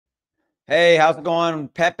Hey, how's it going?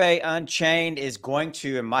 Pepe Unchained is going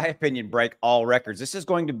to, in my opinion, break all records. This is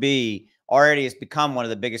going to be already has become one of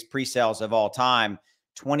the biggest pre-sales of all time.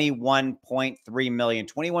 21.3 million,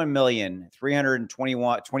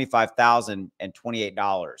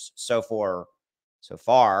 21,325,028 so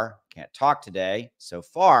far, can't talk today. So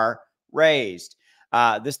far raised.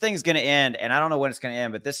 This thing's going to end, and I don't know when it's going to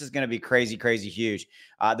end, but this is going to be crazy, crazy huge.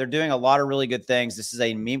 They're doing a lot of really good things. This is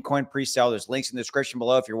a meme coin pre-sale. There's links in the description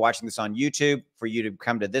below if you're watching this on YouTube for you to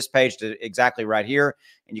come to this page to exactly right here,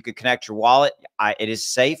 and you can connect your wallet. It is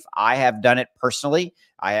safe. I have done it personally.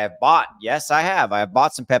 I have bought. Yes, I have. I have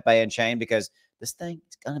bought some Pepe and Chain because this thing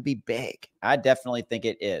is going to be big. I definitely think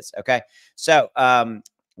it is. Okay. So,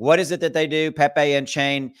 what is it that they do? Pepe and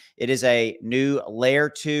Chain. It is a new layer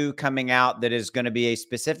 2 coming out that is going to be a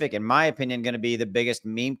specific, in my opinion, going to be the biggest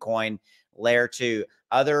meme coin layer 2.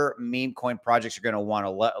 Other meme coin projects are going to want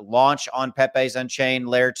to launch on Pepe's Unchained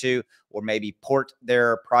layer 2, or maybe port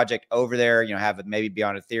their project over there, have it maybe be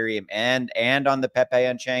on Ethereum and on the Pepe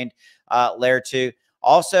Unchained layer 2.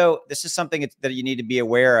 Also, this is something that you need to be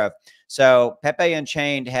aware of. So Pepe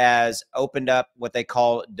Unchained has opened up what they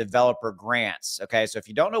call developer grants. Okay. So if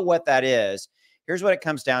you don't know what that is, here's what it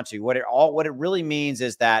comes down to. What it really means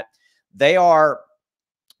is that they are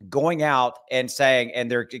going out and saying, and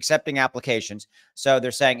they're accepting applications. So they're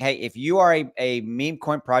saying, hey, if you are a meme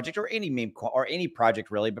coin project, or any meme coin, or any project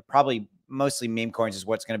really, but probably mostly meme coins is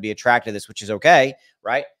what's going to be attracted to this, which is okay,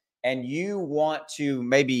 right? And you want to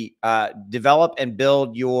maybe develop and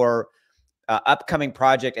build your upcoming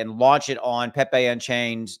project and launch it on Pepe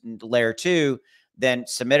Unchained layer 2, then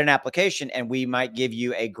submit an application and we might give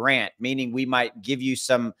you a grant, meaning we might give you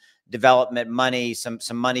some development money, some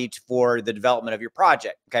money for the development of your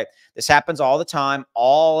project. Okay. This happens all the time.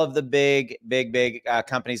 All of the big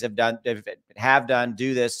companies do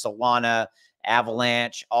this. Solana,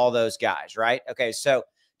 Avalanche, all those guys, right? Okay. So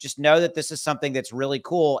just know that this is something that's really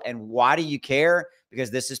cool. And why do you care? Because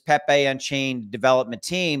this is Pepe Unchained development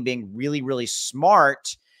team being really, really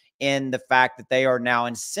smart in the fact that they are now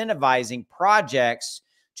incentivizing projects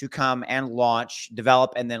to come and launch,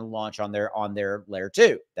 develop, and then launch on their layer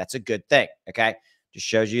 2. That's a good thing. Okay. Just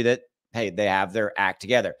shows you that, hey, they have their act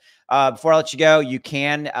together. Before I let you go, you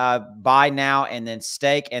can buy now and then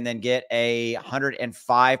stake and then get a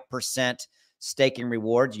 105% staking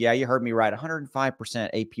rewards. Yeah, you heard me right. 105%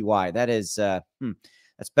 APY. That is,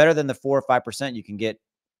 that's better than the 4 or 5% you can get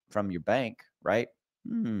from your bank, right?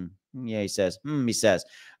 Yeah, he says. He says.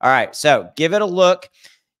 All right, so give it a look.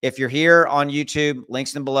 If you're here on YouTube,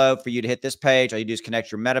 links in below for you to hit this page. All you do is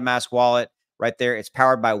connect your MetaMask wallet right there. It's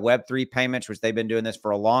powered by Web3 payments, which they've been doing this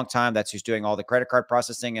for a long time. That's who's doing all the credit card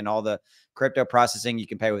processing and all the crypto processing. You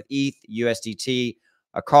can pay with ETH, USDT,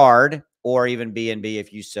 a card, or even BNB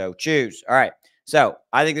if you so choose. All right. So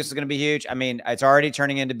I think this is going to be huge. I mean, it's already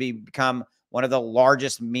turning into become one of the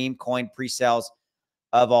largest meme coin pre-sales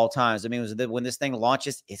of all times. I mean, when this thing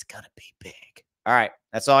launches, it's going to be big. All right.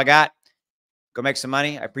 That's all I got. Go make some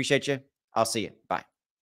money. I appreciate you. I'll see you. Bye.